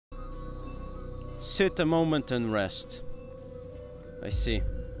Sit a moment and rest. I see.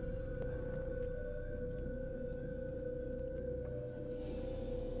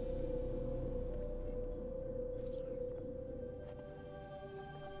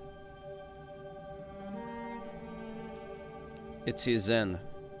 It's his end.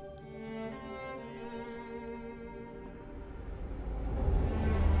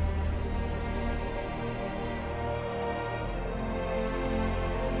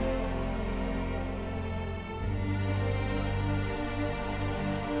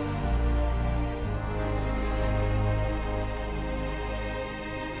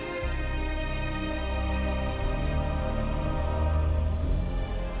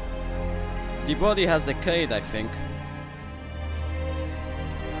 The body has decayed, I think.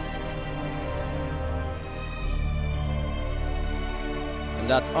 And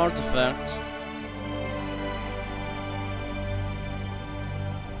that artifact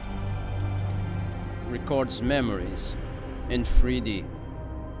records memories in 3D.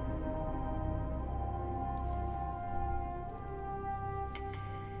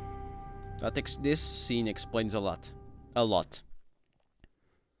 This scene explains a lot. A lot.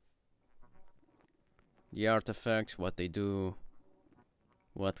 The artifacts, what they do,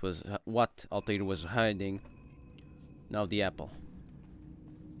 what Altaïr was hiding. Now the apple.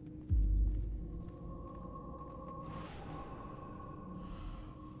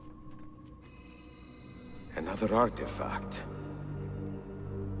 Another artifact.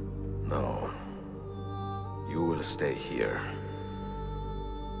 No. You will stay here.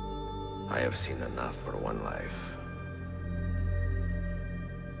 I have seen enough for one life.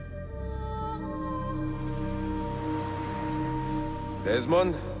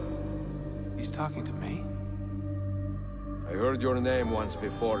 Desmond? He's talking to me? I heard your name once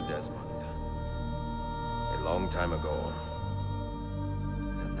before, Desmond. A long time ago.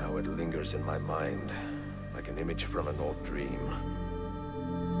 And now it lingers in my mind, like an image from an old dream.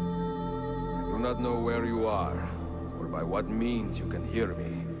 I do not know where you are, or by what means you can hear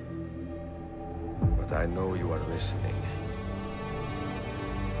me. But I know you are listening.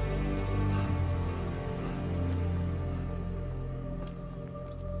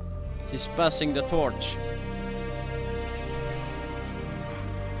 He's passing the torch.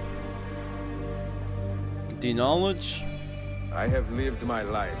 The knowledge? I have lived my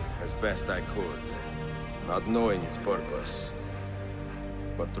life as best I could, not knowing its purpose,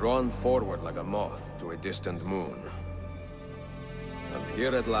 but drawn forward like a moth to a distant moon. And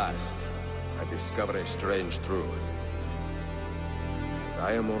here at last, I discover a strange truth. That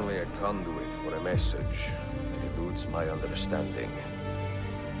I am only a conduit for a message that eludes my understanding.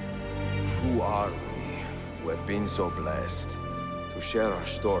 Who are we, who have been so blessed to share our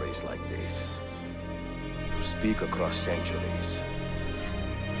stories like this? To speak across centuries?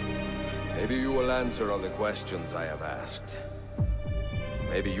 Maybe you will answer all the questions I have asked.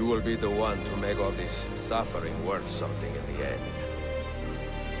 Maybe you will be the one to make all this suffering worth something in the end.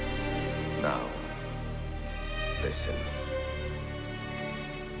 Now, listen.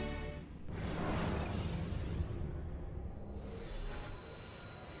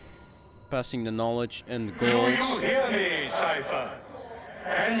 Passing the knowledge and goals. Do you hear me, Cypher?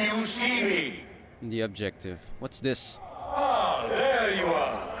 Can you see me? The objective. What's this? Ah, there you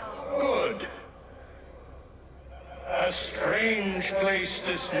are. Good. A strange place,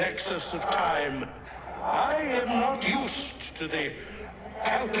 this nexus of time. I am not used to the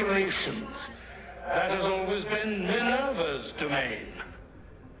calculations. That has always been Minerva's domain.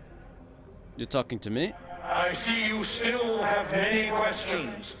 You're talking to me? I see you still have many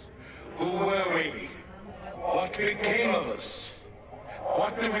questions. Who were we? What became of us?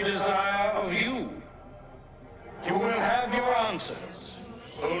 What do we desire of you? You will have your answers.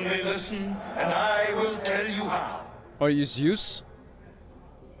 Only listen, and I will tell you how. Are you Zeus?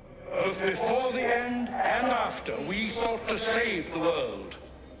 Both before the end and after, we sought to save the world.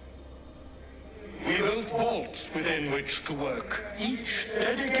 We built vaults within which to work, each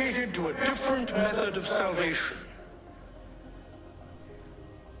dedicated to a different method of salvation.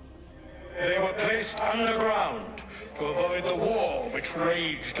 They were placed underground to avoid the war which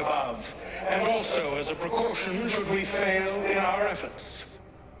raged above, and also as a precaution should we fail in our efforts.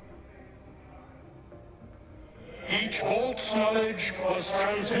 Each vault's knowledge was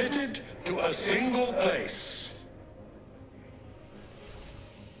transmitted to a single place.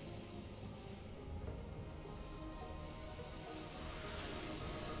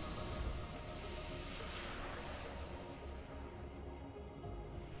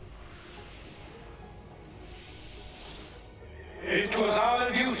 It was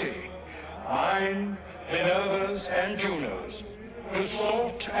our duty, mine, Minerva's, and Juno's, to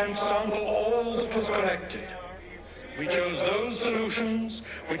sort and sample all that was collected. We chose those solutions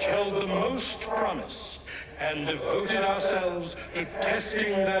which held the most promise and devoted ourselves to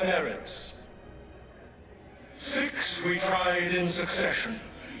testing their merits. 6 we tried in succession,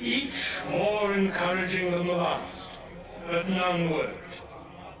 each more encouraging than the last, but none worked.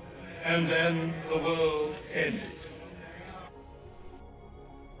 And then the world ended.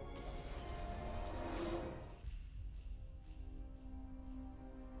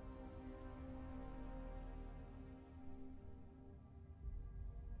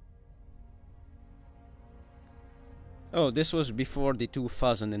 Oh, this was before the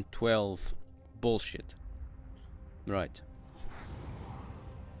 2012 bullshit. Right.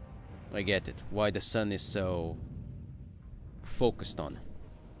 I get it. Why the sun is so focused on.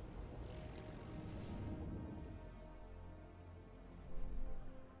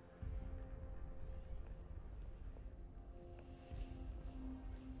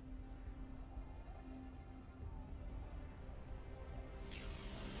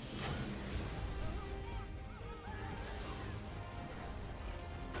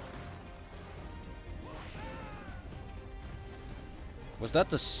 Was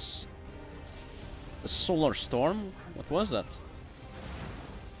that a solar storm? What was that?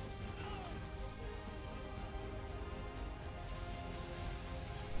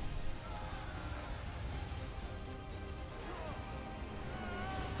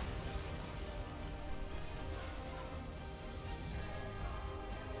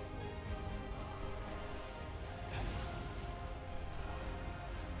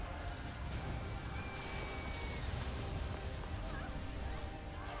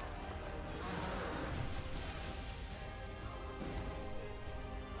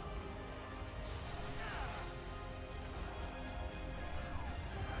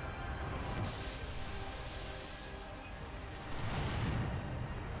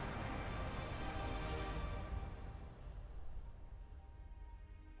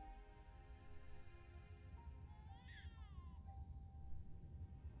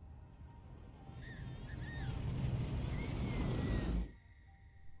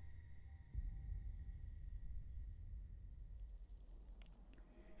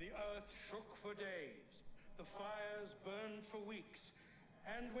 The earth shook for days, the fires burned for weeks,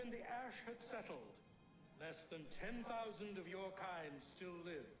 and when the ash had settled, less than 10,000 of your kind still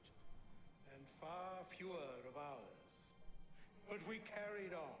lived, and far fewer of ours. But we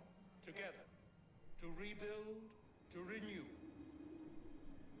carried on, together, to rebuild, to renew.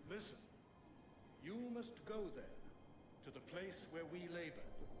 Listen, you must go there, to the place where we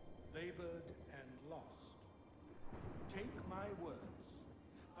labored and lost. Take my words.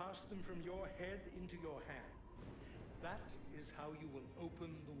 Pass them from your head into your hands. That is how you will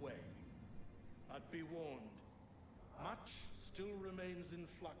open the way. But be warned, much still remains in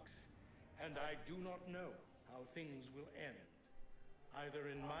flux, and I do not know how things will end, either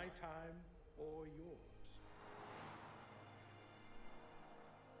in my time or yours.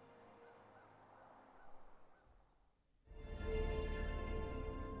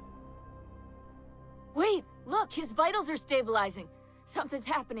 Wait, look, his vitals are stabilizing. Something's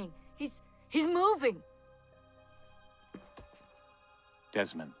happening. He's moving.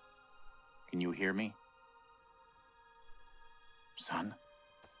 Desmond, can you hear me? Son?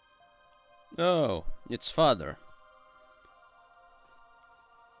 Oh, it's father.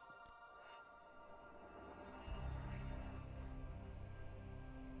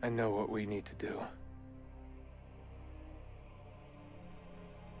 I know what we need to do.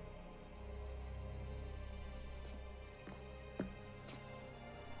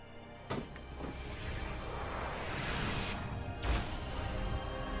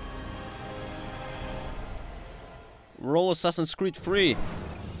 Roll Assassin's Creed 3.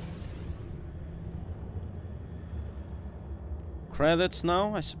 Credits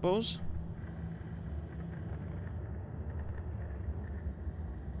now, I suppose.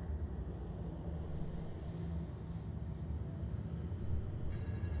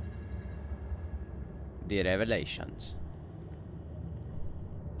 The Revelations.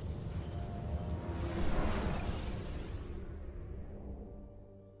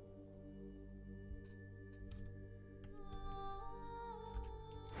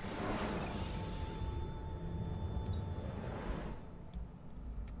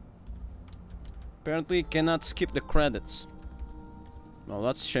 Apparently cannot skip the credits. Well,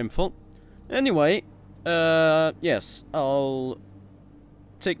 that's shameful. Anyway, yes, I'll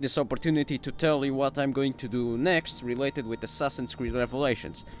take this opportunity to tell you what I'm going to do next related with Assassin's Creed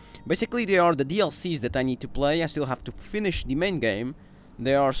Revelations. Basically, they are the DLCs that I need to play. I still have to finish the main game.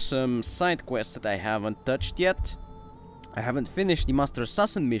 There are some side quests that I haven't touched yet. I haven't finished the Master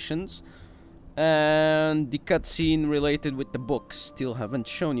Assassin missions, and the cutscene related with the books still haven't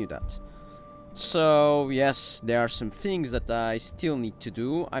shown you that. So yes, there are some things that I still need to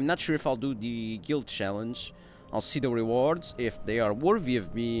do. I'm not sure if I'll do the guild challenge. I'll see the rewards. If they are worthy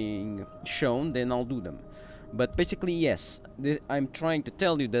of being shown, then I'll do them. But basically, yes, I'm trying to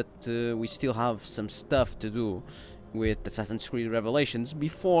tell you that we still have some stuff to do with Assassin's Creed Revelations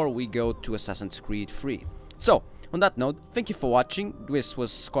before we go to Assassin's Creed 3. So, on that note, thank you for watching. This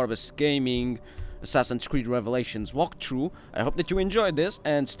was Scorbus Gaming Assassin's Creed Revelations walkthrough. I hope that you enjoyed this,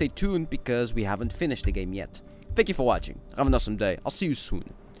 and stay tuned because we haven't finished the game yet. Thank you for watching. Have an awesome day. I'll see you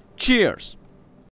soon. Cheers!